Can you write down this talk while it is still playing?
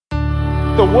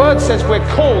The Word says we're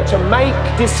called to make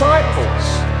disciples.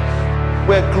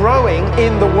 We're growing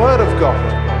in the Word of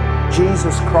God.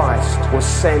 Jesus Christ was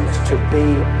sent to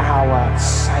be our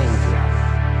Saviour.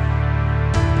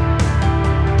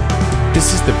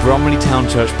 This is the Bromley Town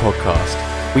Church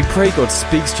podcast. We pray God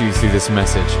speaks to you through this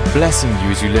message, blessing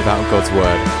you as you live out God's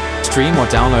Word. Stream or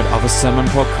download other sermon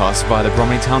podcasts via the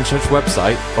Bromley Town Church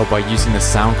website or by using the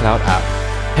SoundCloud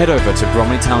app. Head over to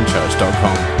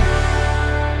bromleytownchurch.com.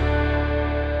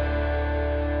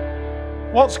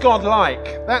 What's God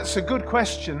like? That's a good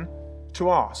question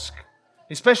to ask,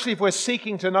 especially if we're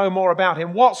seeking to know more about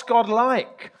Him. What's God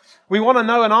like? We want to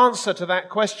know an answer to that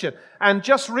question. And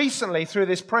just recently, through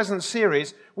this present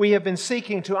series, we have been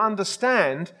seeking to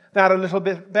understand that a little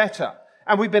bit better.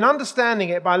 And we've been understanding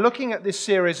it by looking at this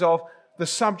series of the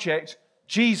subject,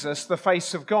 Jesus, the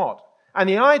face of God. And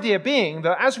the idea being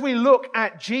that as we look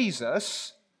at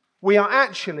Jesus, we are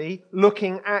actually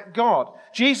looking at God.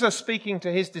 Jesus, speaking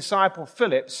to his disciple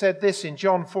Philip, said this in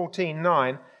John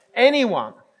 14:9,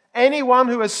 anyone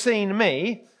who has seen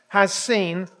me has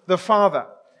seen the Father.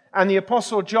 And the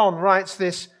Apostle John writes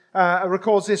this,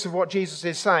 records this of what Jesus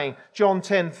is saying, John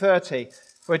 10:30,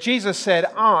 where Jesus said,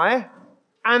 I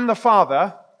and the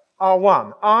Father are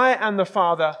one. I and the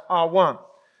Father are one.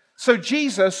 So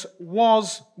Jesus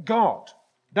was God.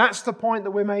 That's the point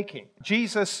that we're making.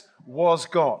 Jesus was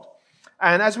God.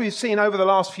 And as we've seen over the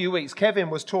last few weeks, Kevin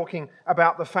was talking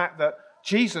about the fact that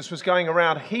Jesus was going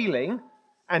around healing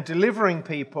and delivering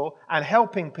people and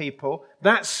helping people.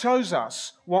 That shows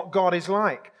us what God is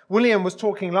like. William was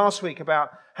talking last week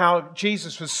about how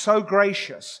Jesus was so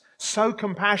gracious, so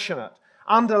compassionate,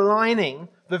 underlining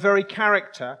the very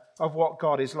character of what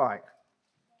God is like.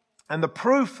 And the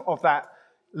proof of that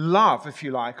love, if you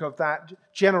like, of that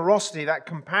generosity, that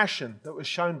compassion that was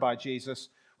shown by Jesus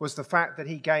was the fact that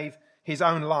he gave his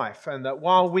own life, and that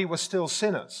while we were still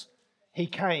sinners, he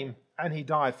came and he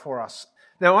died for us.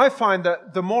 Now, I find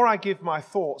that the more I give my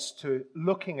thoughts to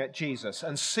looking at Jesus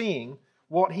and seeing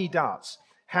what he does,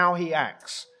 how he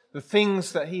acts, the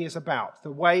things that he is about,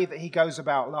 the way that he goes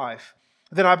about life,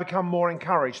 then I become more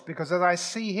encouraged, because as I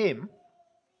see him,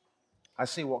 I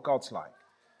see what God's like.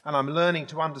 And I'm learning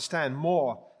to understand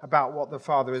more about what the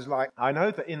Father is like. I know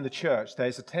that in the church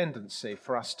there's a tendency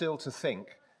for us still to think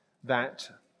that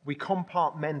we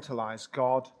compartmentalize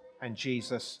God and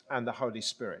Jesus and the Holy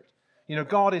Spirit. You know,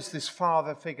 God is this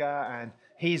Father figure and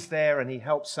He's there and He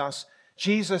helps us.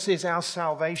 Jesus is our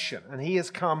salvation and He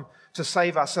has come to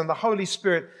save us. And the Holy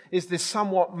Spirit is this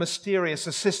somewhat mysterious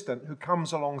assistant who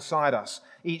comes alongside us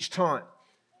each time.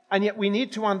 And yet we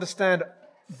need to understand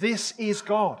this is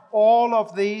God. All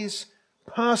of these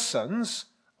persons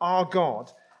are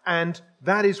God, and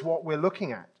that is what we're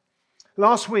looking at.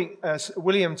 Last week,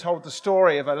 William told the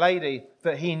story of a lady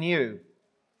that he knew.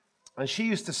 And she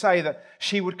used to say that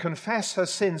she would confess her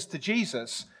sins to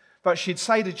Jesus, but she'd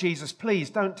say to Jesus, please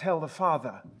don't tell the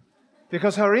Father.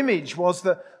 Because her image was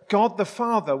that God the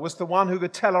Father was the one who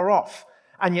could tell her off,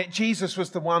 and yet Jesus was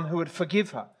the one who would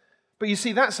forgive her. But you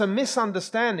see, that's a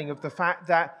misunderstanding of the fact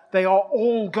that they are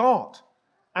all God.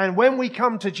 And when we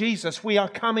come to Jesus, we are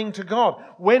coming to God.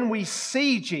 When we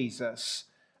see Jesus,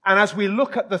 and as we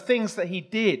look at the things that He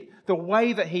did, the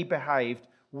way that He behaved,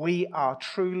 we are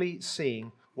truly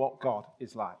seeing what God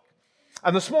is like.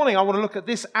 And this morning I want to look at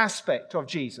this aspect of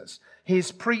Jesus,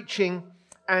 His preaching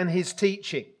and His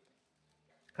teaching.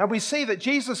 And we see that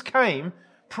Jesus came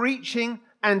preaching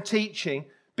and teaching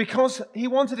because He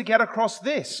wanted to get across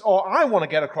this, or I want to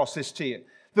get across this to you.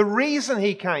 The reason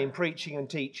He came preaching and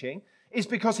teaching is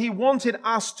because He wanted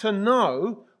us to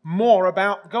know more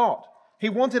about God. He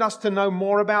wanted us to know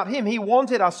more about Him. He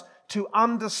wanted us to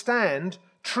understand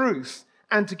truth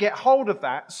and to get hold of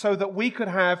that so that we could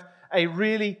have a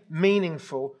really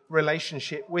meaningful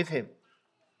relationship with Him.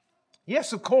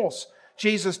 Yes, of course,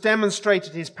 Jesus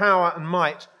demonstrated His power and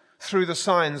might through the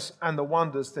signs and the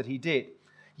wonders that He did.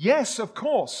 Yes, of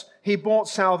course, He brought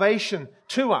salvation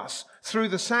to us through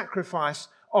the sacrifice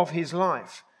of His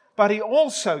life. But He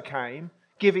also came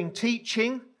giving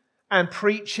teaching and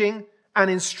preaching and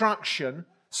instruction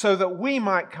so that we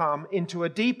might come into a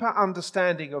deeper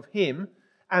understanding of Him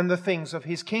and the things of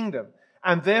His kingdom.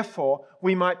 And therefore,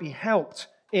 we might be helped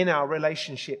in our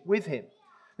relationship with Him.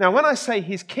 Now, when I say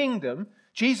His kingdom,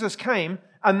 Jesus came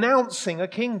announcing a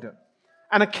kingdom.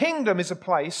 And a kingdom is a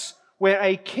place where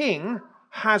a king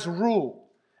has rule.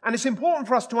 And it's important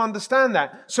for us to understand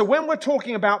that. So when we're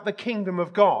talking about the kingdom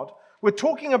of God, we're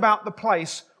talking about the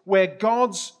place where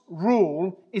God's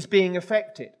rule is being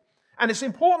effected. And it's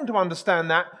important to understand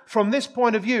that from this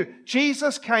point of view.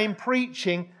 Jesus came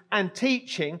preaching and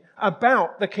teaching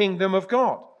about the kingdom of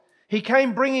God. He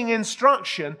came bringing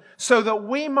instruction so that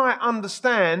we might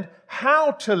understand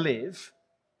how to live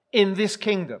in this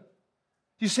kingdom.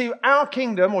 You see, our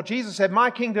kingdom, or Jesus said, my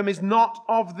kingdom is not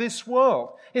of this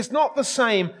world. It's not the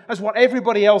same as what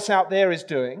everybody else out there is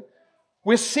doing.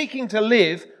 We're seeking to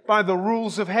live by the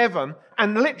rules of heaven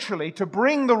and literally to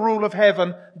bring the rule of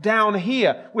heaven down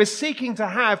here. We're seeking to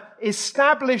have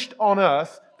established on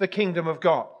earth the kingdom of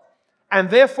God. And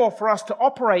therefore, for us to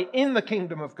operate in the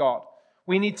kingdom of God,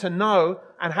 we need to know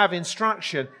and have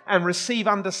instruction and receive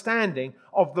understanding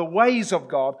of the ways of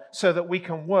God so that we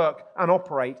can work and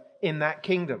operate in that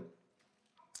kingdom.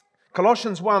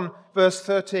 Colossians 1 verse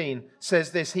 13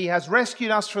 says this, He has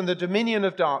rescued us from the dominion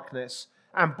of darkness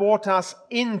and brought us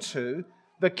into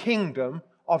the kingdom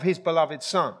of His beloved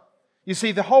Son. You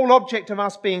see, the whole object of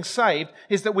us being saved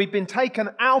is that we've been taken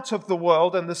out of the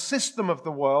world and the system of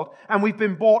the world, and we've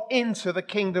been brought into the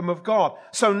kingdom of God.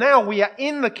 So now we are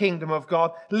in the kingdom of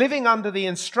God, living under the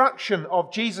instruction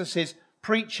of Jesus'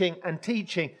 preaching and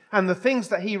teaching and the things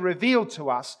that He revealed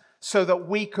to us so that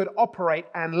we could operate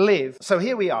and live. So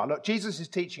here we are. Look, Jesus is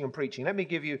teaching and preaching. Let me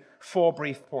give you 4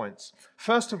 brief points.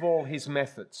 First of all, His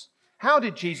methods. How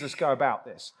did Jesus go about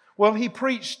this? Well, He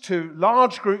preached to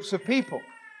large groups of people.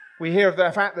 We hear of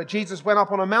the fact that Jesus went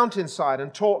up on a mountainside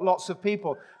and taught lots of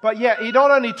people. But yet, He not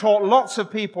only taught lots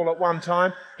of people at one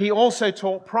time, He also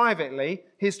taught privately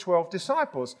His 12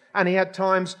 disciples. And He had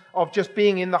times of just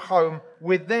being in the home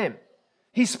with them.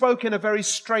 He spoke in a very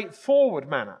straightforward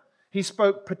manner. He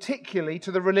spoke particularly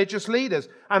to the religious leaders,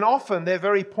 and often their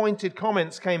very pointed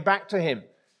comments came back to Him.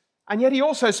 And yet He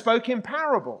also spoke in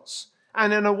parables,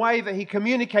 and in a way that He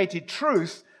communicated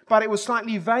truth, but it was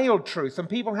slightly veiled truth, and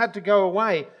people had to go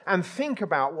away and think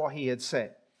about what He had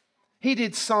said. He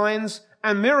did signs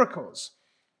and miracles,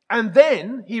 and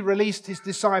then He released His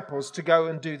disciples to go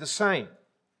and do the same.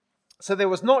 So there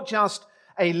was not just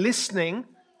a listening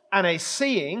and a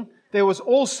seeing, there was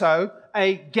also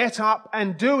a get up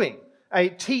and doing, a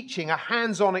teaching, a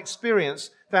hands-on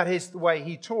experience. That is the way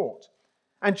He taught.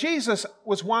 And Jesus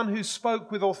was one who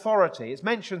spoke with authority. It's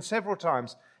mentioned several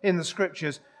times in the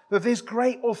scriptures that this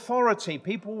great authority,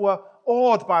 people were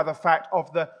awed by the fact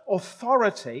of the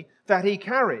authority that He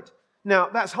carried. Now,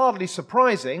 that's hardly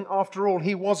surprising. After all,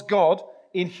 He was God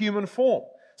in human form.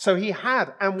 So He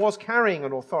had and was carrying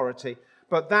an authority,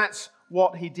 but that's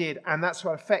what He did, and that's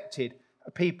what affected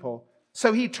people.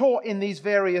 So He taught in these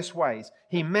various ways.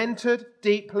 He mentored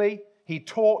deeply. He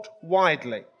taught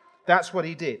widely. That's what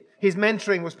He did. His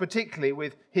mentoring was particularly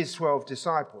with His 12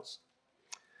 disciples.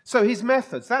 So His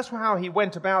methods, that's how He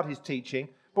went about His teaching.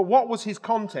 But what was His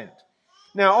content?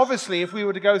 Now, obviously, if we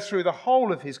were to go through the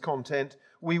whole of His content,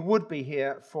 we would be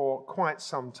here for quite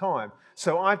some time.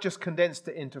 So I've just condensed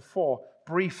it into 4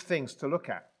 brief things to look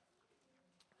at.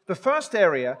 The first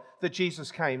area that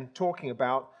Jesus came talking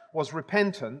about was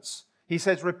repentance. He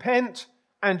says, repent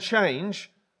and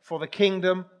change, for the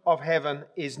kingdom of heaven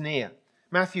is near.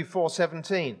 Matthew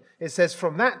 4:17, it says,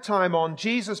 from that time on,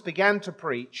 Jesus began to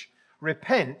preach,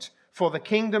 repent, for the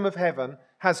kingdom of heaven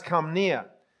has come near.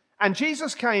 And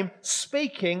Jesus came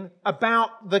speaking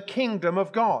about the kingdom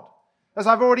of God. As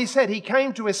I've already said, He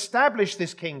came to establish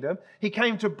this kingdom. He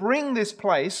came to bring this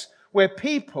place where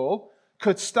people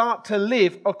could start to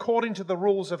live according to the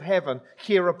rules of heaven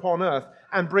here upon earth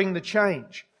and bring the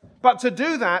change. But to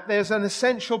do that, there's an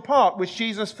essential part which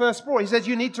Jesus first brought. He says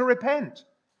you need to repent.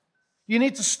 You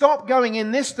need to stop going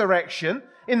in this direction,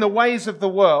 in the ways of the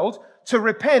world. To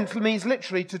repent means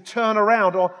literally to turn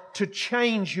around or to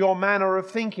change your manner of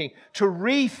thinking, to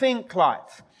rethink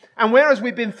life. And whereas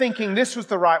we've been thinking this was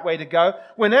the right way to go,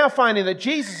 we're now finding that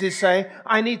Jesus is saying,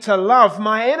 I need to love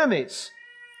my enemies.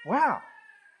 Wow.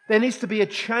 There needs to be a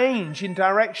change in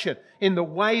direction in the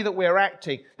way that we're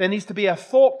acting. There needs to be a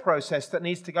thought process that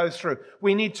needs to go through.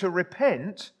 We need to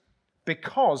repent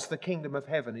because the kingdom of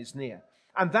heaven is near.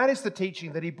 And that is the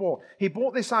teaching that He brought. He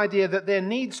brought this idea that there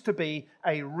needs to be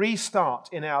a restart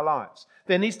in our lives.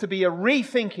 There needs to be a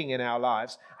rethinking in our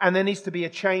lives, and there needs to be a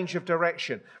change of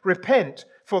direction. Repent,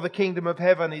 for the kingdom of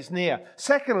heaven is near.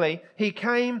 Secondly, He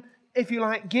came, if you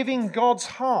like, giving God's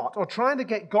heart, or trying to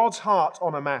get God's heart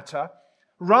on a matter,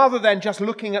 rather than just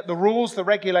looking at the rules, the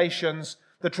regulations,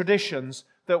 the traditions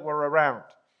that were around.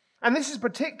 And this is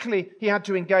particularly, He had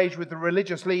to engage with the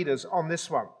religious leaders on this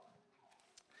one.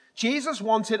 Jesus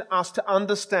wanted us to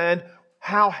understand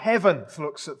how heaven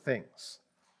looks at things,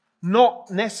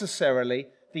 not necessarily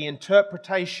the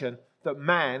interpretation that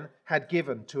man had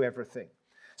given to everything.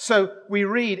 So we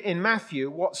read in Matthew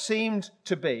what seemed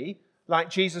to be like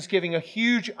Jesus giving a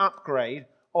huge upgrade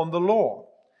on the law.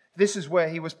 This is where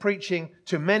He was preaching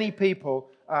to many people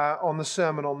on the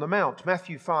Sermon on the Mount,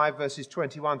 Matthew 5, verses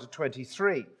 21 to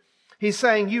 23. He's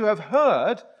saying, you have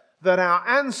heard that our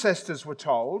ancestors were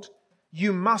told,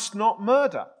 you must not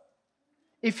murder.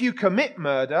 If you commit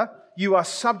murder, you are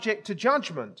subject to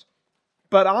judgment.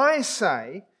 But I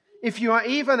say, if you are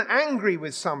even angry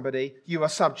with somebody, you are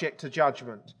subject to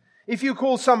judgment. If you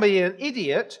call somebody an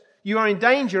idiot, you are in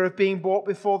danger of being brought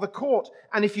before the court.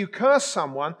 And if you curse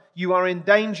someone, you are in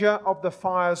danger of the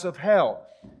fires of hell.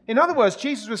 In other words,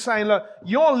 Jesus was saying, look,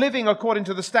 you're living according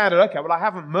to the standard. Okay, well, I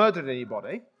haven't murdered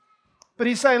anybody. But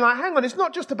he's saying, like, hang on, it's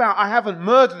not just about I haven't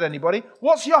murdered anybody.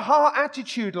 What's your heart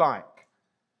attitude like?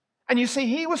 And you see,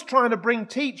 he was trying to bring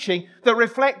teaching that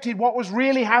reflected what was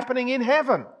really happening in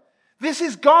heaven. This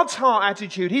is God's heart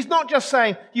attitude. He's not just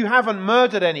saying you haven't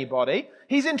murdered anybody.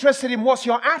 He's interested in what's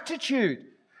your attitude,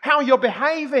 how you're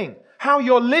behaving, how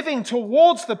you're living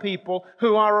towards the people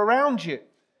who are around you.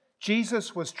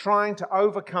 Jesus was trying to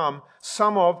overcome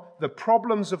some of the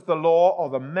problems of the law or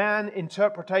the man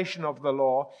interpretation of the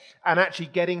law and actually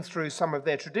getting through some of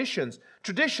their traditions.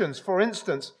 Traditions, for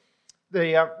instance,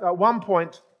 at one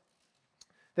point,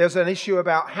 there's an issue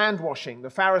about hand washing. The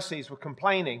Pharisees were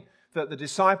complaining that the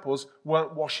disciples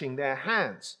weren't washing their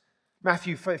hands.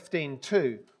 Matthew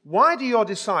 15:2. Why do your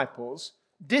disciples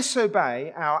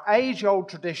disobey our age-old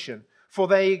tradition? For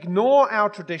they ignore our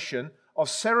tradition of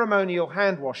ceremonial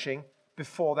hand washing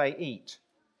before they eat.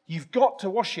 You've got to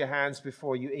wash your hands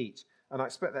before you eat. And I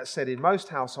expect that's said in most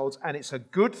households, and it's a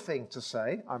good thing to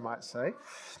say, I might say.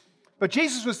 But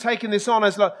Jesus was taking this on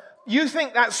as, like, you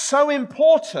think that's so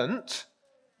important,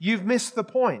 you've missed the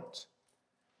point.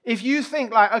 If you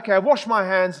think like, okay, I wash my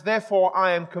hands, therefore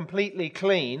I am completely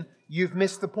clean, you've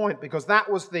missed the point, because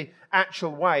that was the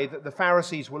actual way that the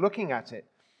Pharisees were looking at it.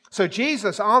 So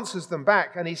Jesus answers them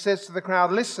back and he says to the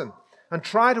crowd, listen and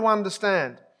try to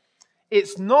understand.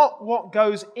 It's not what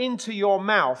goes into your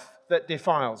mouth that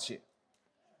defiles you.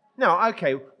 Now,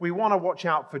 okay, we want to watch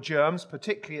out for germs,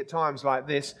 particularly at times like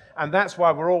this, and that's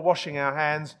why we're all washing our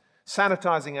hands,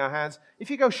 sanitizing our hands. If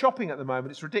you go shopping at the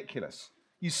moment, it's ridiculous.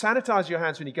 You sanitize your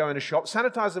hands when you go in a shop,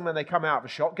 sanitize them when they come out of a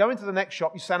shop, go into the next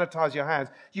shop, you sanitize your hands.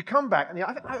 You come back, and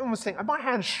I almost think, have my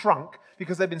hands shrunk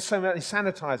because they've been so much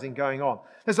sanitizing going on?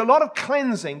 There's a lot of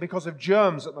cleansing because of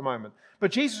germs at the moment.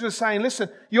 But Jesus was saying, listen,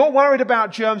 you're worried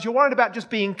about germs, you're worried about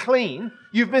just being clean.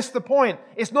 You've missed the point.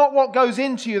 It's not what goes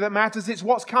into you that matters, it's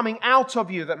what's coming out of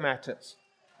you that matters.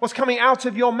 What's coming out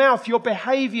of your mouth, your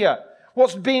behavior,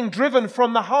 what's being driven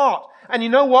from the heart. And you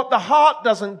know what? The heart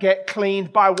doesn't get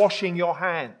cleaned by washing your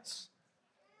hands.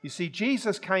 You see,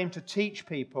 Jesus came to teach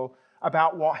people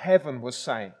about what heaven was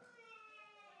saying.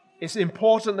 It's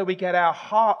important that we get our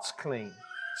hearts clean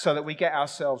so that we get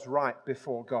ourselves right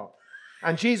before God.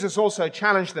 And Jesus also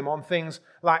challenged them on things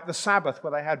like the Sabbath,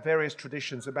 where they had various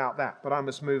traditions about that. But I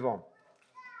must move on.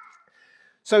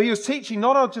 So he was teaching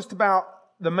not just about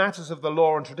the matters of the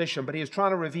law and tradition, but he was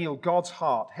trying to reveal God's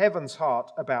heart, heaven's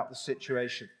heart, about the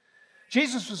situation.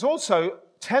 Jesus was also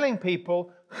telling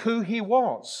people who he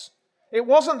was. It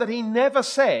wasn't that he never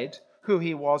said who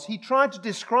he was. He tried to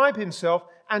describe himself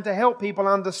and to help people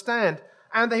understand.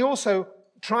 And they also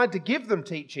tried to give them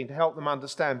teaching to help them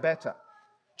understand better.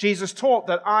 Jesus taught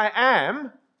that I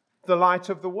am the light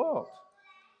of the world.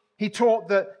 He taught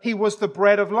that he was the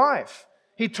bread of life.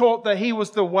 He taught that he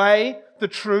was the way, the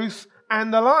truth,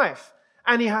 and the life.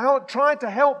 And he tried to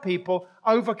help people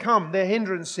overcome their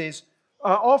hindrances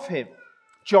of him.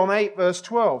 John 8, verse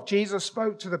 12, Jesus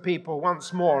spoke to the people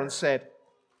once more and said,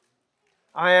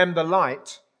 I am the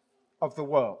light of the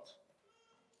world.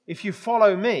 If you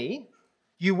follow me,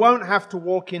 you won't have to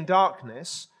walk in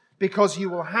darkness because you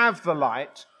will have the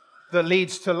light that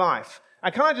leads to life.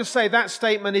 And can I just say that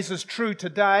statement is as true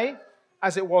today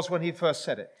as it was when he first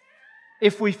said it.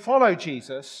 If we follow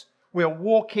Jesus, we're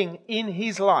walking in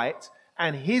his light,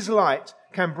 and his light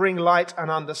can bring light and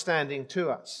understanding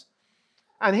to us.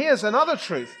 And here's another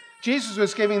truth. Jesus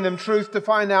was giving them truth to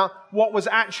find out what was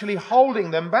actually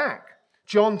holding them back.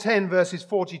 John 10, verses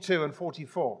 42 and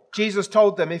 44. Jesus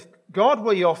told them, if God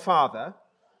were your Father,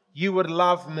 you would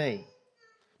love me,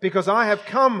 because I have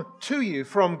come to you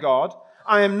from God.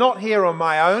 I am not here on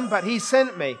my own, but he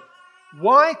sent me.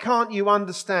 Why can't you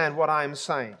understand what I am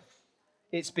saying?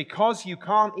 It's because you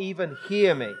can't even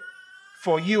hear me.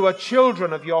 For you are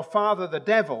children of your father the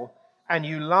devil, and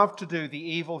you love to do the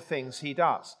evil things he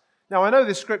does. Now, I know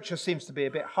this scripture seems to be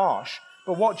a bit harsh,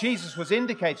 but what Jesus was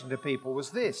indicating to people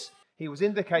was this. He was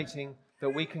indicating that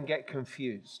we can get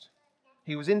confused.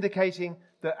 He was indicating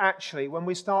that actually when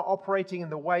we start operating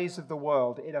in the ways of the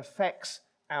world, it affects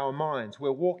our minds.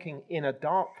 We're walking in a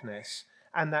darkness,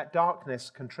 and that darkness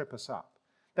can trip us up.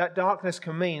 That darkness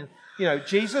can mean,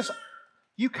 Jesus,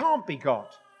 You can't be God.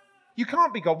 You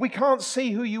can't be God. We can't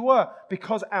see who you were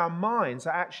because our minds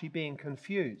are actually being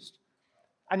confused.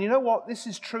 And you know what? This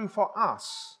is true for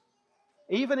us.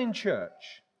 Even in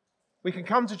church. We can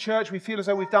come to church, we feel as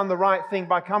though we've done the right thing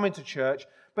by coming to church,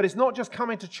 but it's not just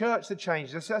coming to church that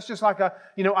changes us. That's just like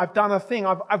I've done a thing,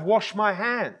 I've washed my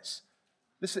hands.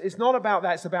 It's not about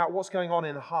that, it's about what's going on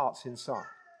in the hearts inside.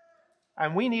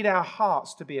 And we need our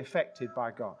hearts to be affected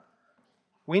by God.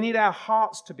 We need our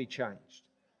hearts to be changed.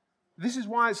 This is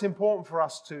why it's important for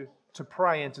us to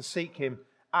pray and to seek Him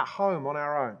at home on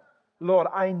our own. Lord,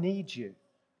 I need you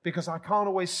because I can't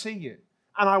always see you.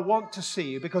 And I want to see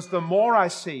you because the more I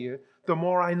see you, the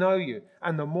more I know you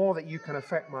and the more that you can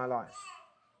affect my life.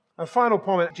 A final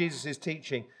point of Jesus'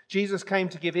 teaching. Jesus came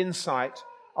to give insight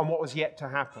on what was yet to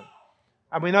happen.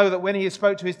 And we know that when He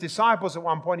spoke to His disciples at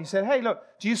one point, He said, hey, look,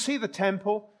 do you see the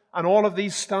temple and all of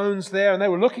these stones there? And they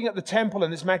were looking at the temple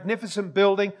and this magnificent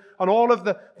building and all of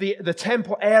the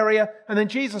temple area. And then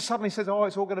Jesus suddenly says, oh,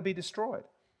 it's all going to be destroyed.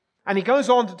 And He goes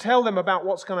on to tell them about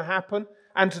what's going to happen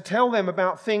and to tell them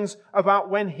about things about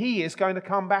when He is going to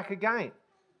come back again.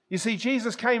 You see,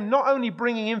 Jesus came not only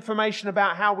bringing information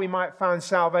about how we might find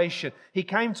salvation, He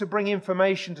came to bring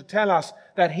information to tell us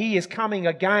that He is coming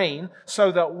again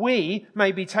so that we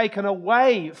may be taken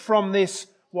away from this,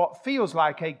 what feels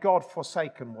like a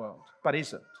God-forsaken world, but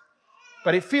isn't.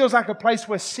 But it feels like a place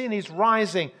where sin is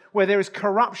rising, where there is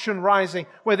corruption rising,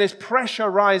 where there's pressure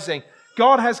rising.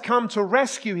 God has come to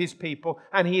rescue His people,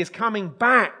 and He is coming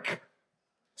back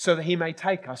so that He may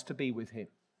take us to be with Him.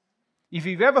 If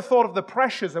you've ever thought of the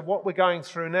pressures of what we're going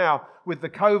through now with the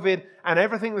COVID and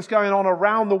everything that's going on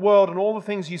around the world and all the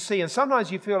things you see, and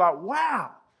sometimes you feel like,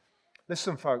 wow.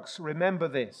 Listen, folks, remember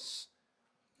this.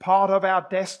 Part of our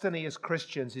destiny as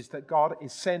Christians is that God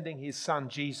is sending His Son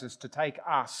Jesus to take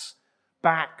us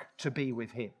back to be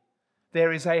with Him.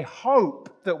 There is a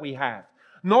hope that we have,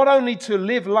 not only to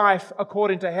live life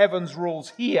according to heaven's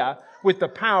rules here with the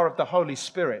power of the Holy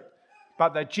Spirit,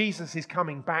 but that Jesus is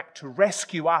coming back to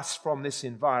rescue us from this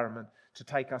environment, to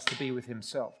take us to be with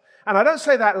Himself. And I don't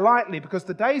say that lightly because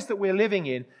the days that we're living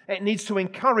in, it needs to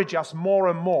encourage us more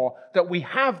and more that we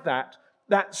have that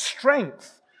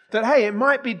strength, that, hey, it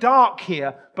might be dark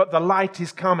here, but the light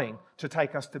is coming to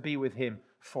take us to be with Him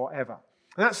forever.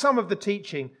 And that's some of the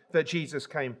teaching that Jesus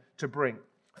came to bring.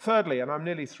 Thirdly, and I'm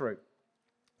nearly through,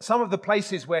 some of the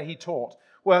places where He taught.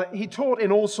 Well, He taught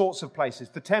in all sorts of places.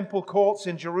 The temple courts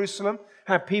in Jerusalem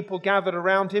had people gathered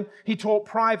around Him. He taught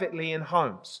privately in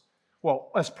homes.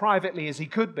 Well, as privately as He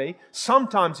could be.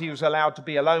 Sometimes He was allowed to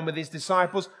be alone with His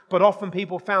disciples, but often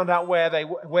people found out where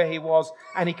He was,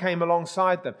 and He came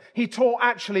alongside them. He taught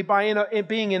actually by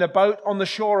being in a boat on the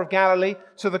shore of Galilee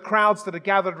to the crowds that had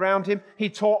gathered around Him. He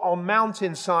taught on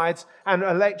mountainsides and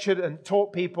lectured and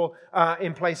taught people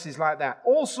in places like that.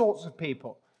 All sorts of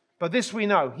people. But this we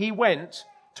know, He went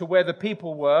to where the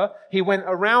people were. He went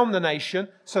around the nation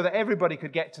so that everybody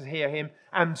could get to hear Him.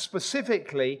 And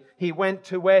specifically, He went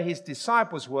to where His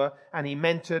disciples were and He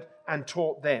mentored and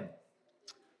taught them.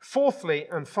 Fourthly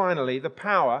and finally, the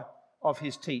power of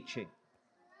His teaching.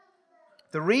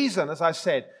 The reason, as I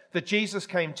said, that Jesus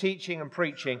came teaching and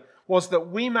preaching was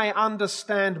that we may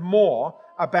understand more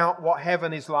about what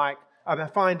heaven is like and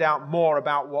find out more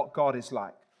about what God is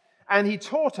like. And He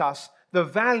taught us the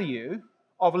value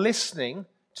of listening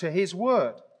to His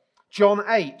word. John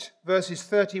 8, verses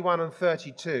 31 and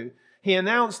 32, He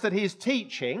announced that His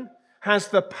teaching has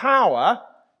the power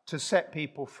to set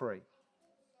people free.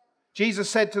 Jesus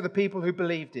said to the people who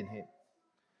believed in Him,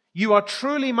 "You are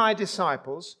truly my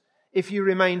disciples if you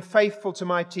remain faithful to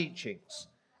my teachings,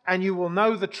 and you will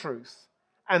know the truth,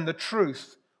 and the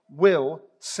truth will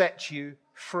set you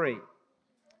free."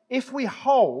 If we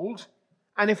hold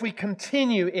and if we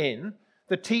continue in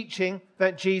the teaching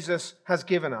that Jesus has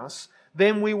given us,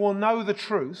 then we will know the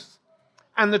truth,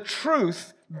 and the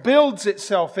truth builds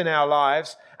itself in our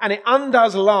lives, and it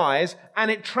undoes lies,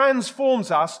 and it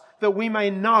transforms us that we may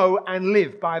know and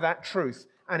live by that truth,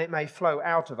 and it may flow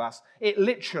out of us. It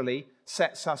literally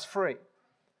sets us free.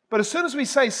 But as soon as we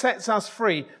say sets us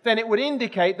free, then it would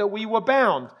indicate that we were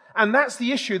bound. And that's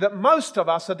the issue that most of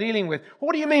us are dealing with.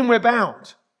 What do you mean we're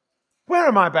bound? Where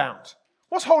am I bound?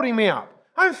 What's holding me up?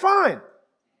 I'm fine.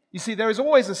 You see, there is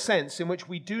always a sense in which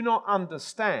we do not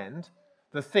understand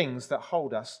the things that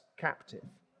hold us captive.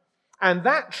 And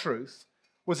that truth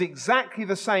was exactly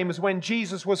the same as when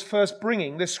Jesus was first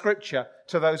bringing this scripture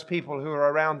to those people who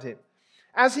were around Him.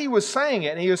 As He was saying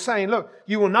it, and He was saying, look,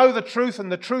 you will know the truth and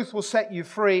the truth will set you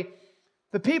free.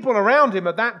 The people around Him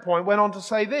at that point went on to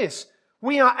say this: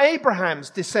 we are Abraham's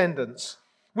descendants.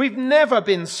 We've never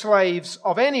been slaves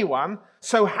of anyone,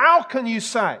 so how can you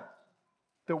say?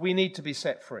 that we need to be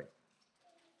set free.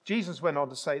 Jesus went on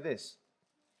to say this: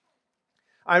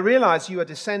 I realize you are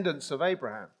descendants of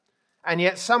Abraham, and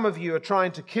yet some of you are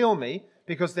trying to kill me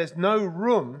because there's no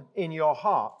room in your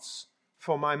hearts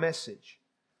for my message.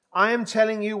 I am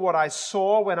telling you what I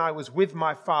saw when I was with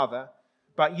my father,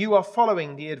 but you are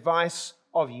following the advice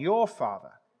of your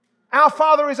father. Our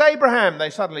father is Abraham, they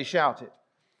suddenly shouted.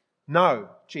 No,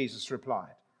 Jesus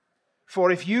replied,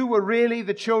 for if you were really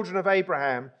the children of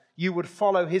Abraham, you would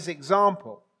follow his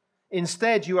example.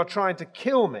 Instead, you are trying to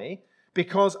kill me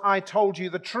because I told you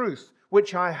the truth,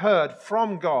 which I heard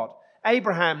from God.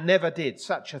 Abraham never did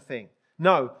such a thing.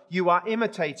 No, you are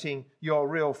imitating your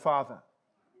real father.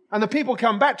 And the people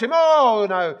come back to him. Oh,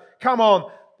 no, come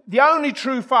on. The only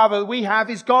true father that we have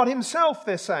is God himself,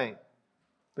 they're saying.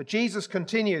 But Jesus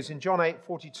continues in John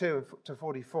 8:42 to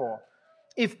 44.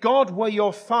 If God were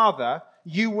your father,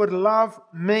 you would love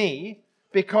me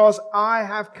because I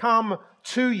have come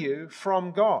to you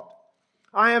from God.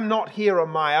 I am not here on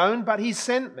my own, but he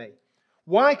sent me.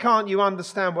 Why can't you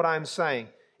understand what I am saying?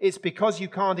 It's because you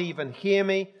can't even hear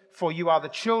me, for you are the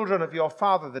children of your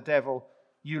father, the devil.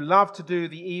 You love to do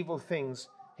the evil things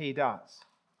he does.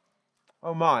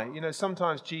 Oh my,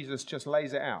 sometimes Jesus just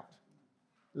lays it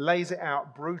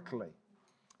out brutally,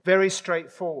 very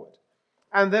straightforward.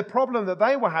 And the problem that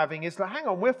they were having is that, hang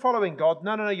on, we're following God.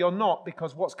 No, you're not,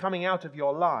 because what's coming out of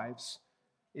your lives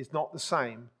is not the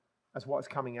same as what is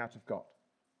coming out of God.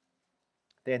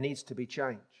 There needs to be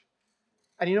change.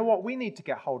 And you know what? We need to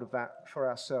get hold of that for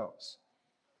ourselves.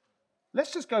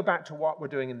 Let's just go back to what we're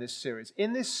doing in this series.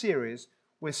 In this series,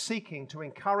 we're seeking to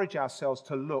encourage ourselves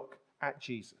to look at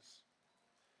Jesus.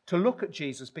 To look at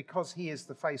Jesus because he is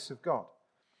the face of God.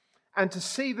 And to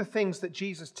see the things that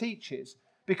Jesus teaches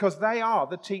because they are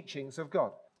the teachings of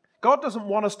God. God doesn't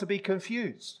want us to be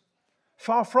confused.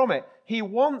 Far from it. He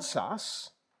wants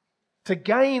us to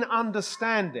gain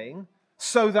understanding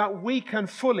so that we can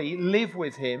fully live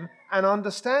with him and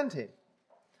understand him.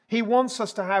 He wants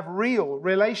us to have real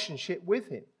relationship with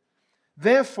him.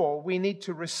 Therefore, we need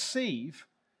to receive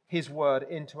his word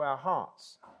into our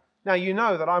hearts. Now, you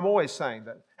know that I'm always saying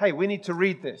that, hey, we need to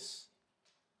read this.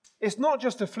 It's not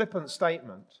just a flippant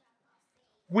statement.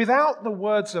 Without the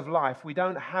words of life, we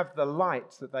don't have the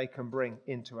light that they can bring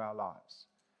into our lives.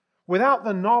 Without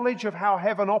the knowledge of how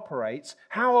heaven operates,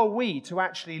 how are we to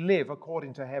actually live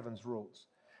according to heaven's rules?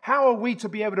 How are we to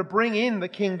be able to bring in the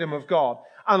kingdom of God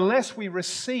unless we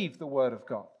receive the word of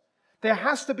God? There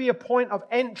has to be a point of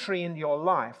entry in your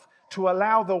life to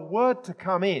allow the word to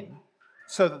come in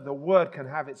so that the word can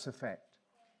have its effect.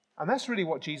 And that's really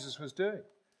what Jesus was doing.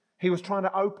 He was trying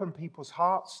to open people's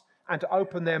hearts and to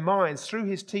open their minds through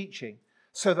his teaching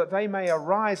so that they may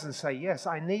arise and say, yes,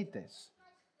 I need this.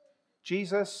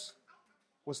 Jesus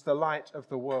was the light of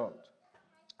the world,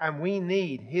 and we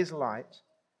need his light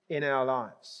in our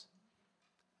lives.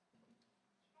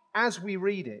 As we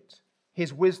read it,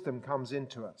 his wisdom comes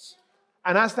into us.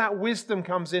 And as that wisdom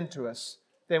comes into us,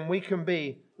 then we can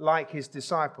be like his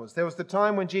disciples. There was the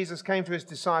time when Jesus came to his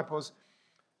disciples,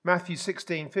 Matthew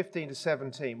 16, 15 to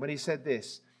 17, when he said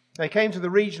this. They came to the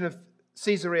region of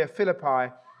Caesarea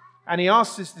Philippi, and he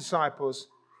asked his disciples,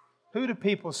 who do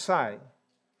people say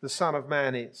the Son of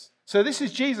Man is? So this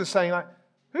is Jesus saying,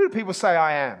 who do people say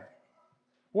I am?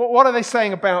 What are they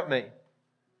saying about me?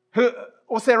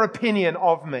 What's their opinion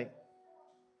of me?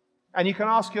 And you can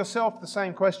ask yourself the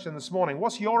same question this morning.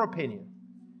 What's your opinion?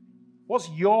 What's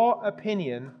your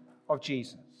opinion of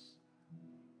Jesus?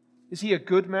 Is he a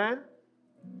good man?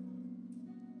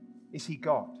 Is he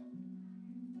God?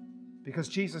 Because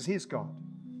Jesus is God.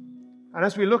 And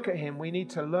as we look at him, we need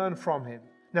to learn from him.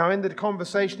 Now, in the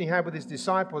conversation he had with his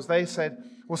disciples, they said,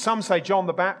 well, some say John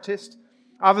the Baptist,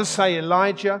 others say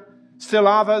Elijah, still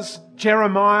others,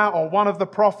 Jeremiah or one of the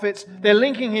prophets. They're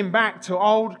linking him back to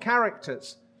old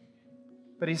characters.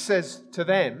 But he says to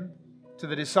them, to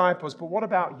the disciples, but what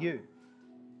about you?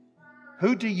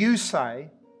 Who do you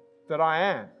say that I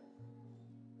am?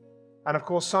 And of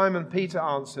course, Simon Peter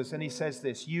answers and he says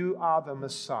this, you are the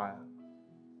Messiah.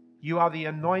 You are the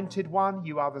anointed one.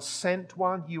 You are the sent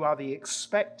one. You are the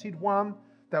expected one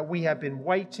that we have been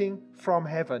waiting from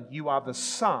heaven. You are the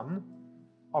Son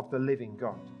of the living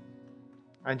God.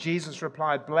 And Jesus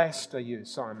replied, blessed are you,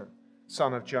 Simon,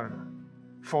 son of Jonah.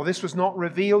 For this was not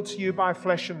revealed to you by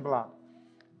flesh and blood,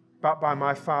 but by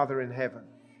my Father in heaven.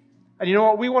 And you know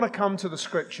what? We want to come to the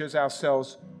scriptures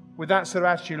ourselves with that sort of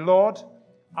attitude. Lord,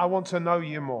 I want to know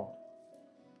you more.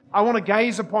 I want to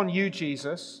gaze upon you,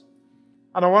 Jesus,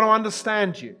 and I want to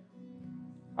understand you.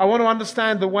 I want to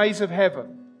understand the ways of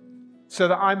heaven so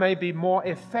that I may be more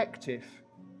effective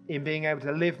in being able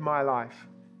to live my life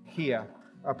here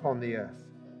upon the earth.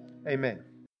 Amen.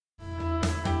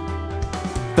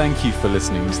 Thank you for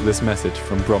listening to this message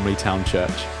from Bromley Town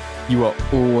Church. You are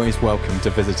always welcome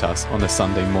to visit us on a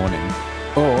Sunday morning,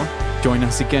 or join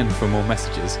us again for more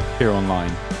messages here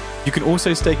online. You can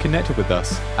also stay connected with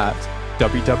us at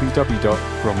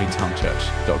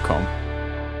www.bromleytownchurch.com.